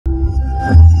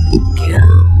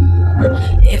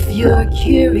you're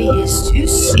curious to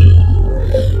see,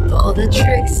 pull the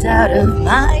tricks out of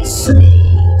my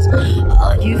sleeves.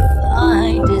 All you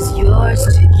find is yours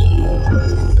to keep.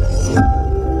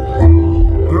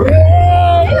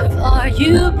 Brave, are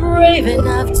you brave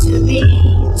enough to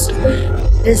meet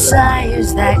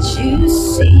desires that you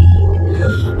see?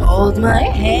 Hold my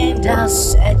hand, I'll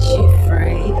set you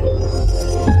free.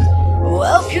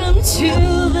 Welcome to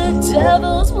the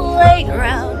devil's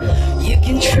playground. You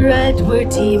can tread where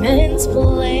demons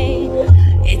play.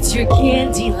 It's your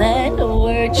candy land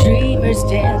where dreamers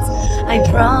dance. I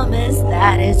promise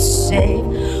that it's safe.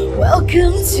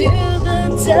 Welcome to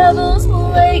the devil's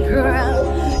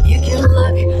playground. You can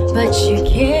look, but you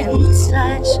can't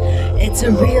touch. It's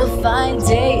a real fine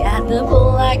day at the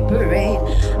Black Parade.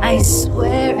 I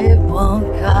swear it won't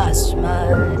cost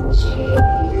much.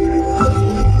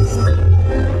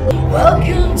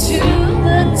 Welcome to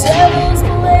the devil's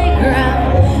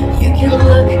playground. You can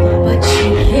look, but you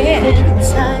can't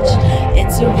touch.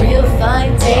 It's a real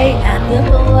fine day at the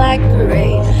Black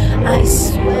Parade. I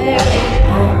swear it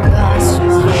won't cost much.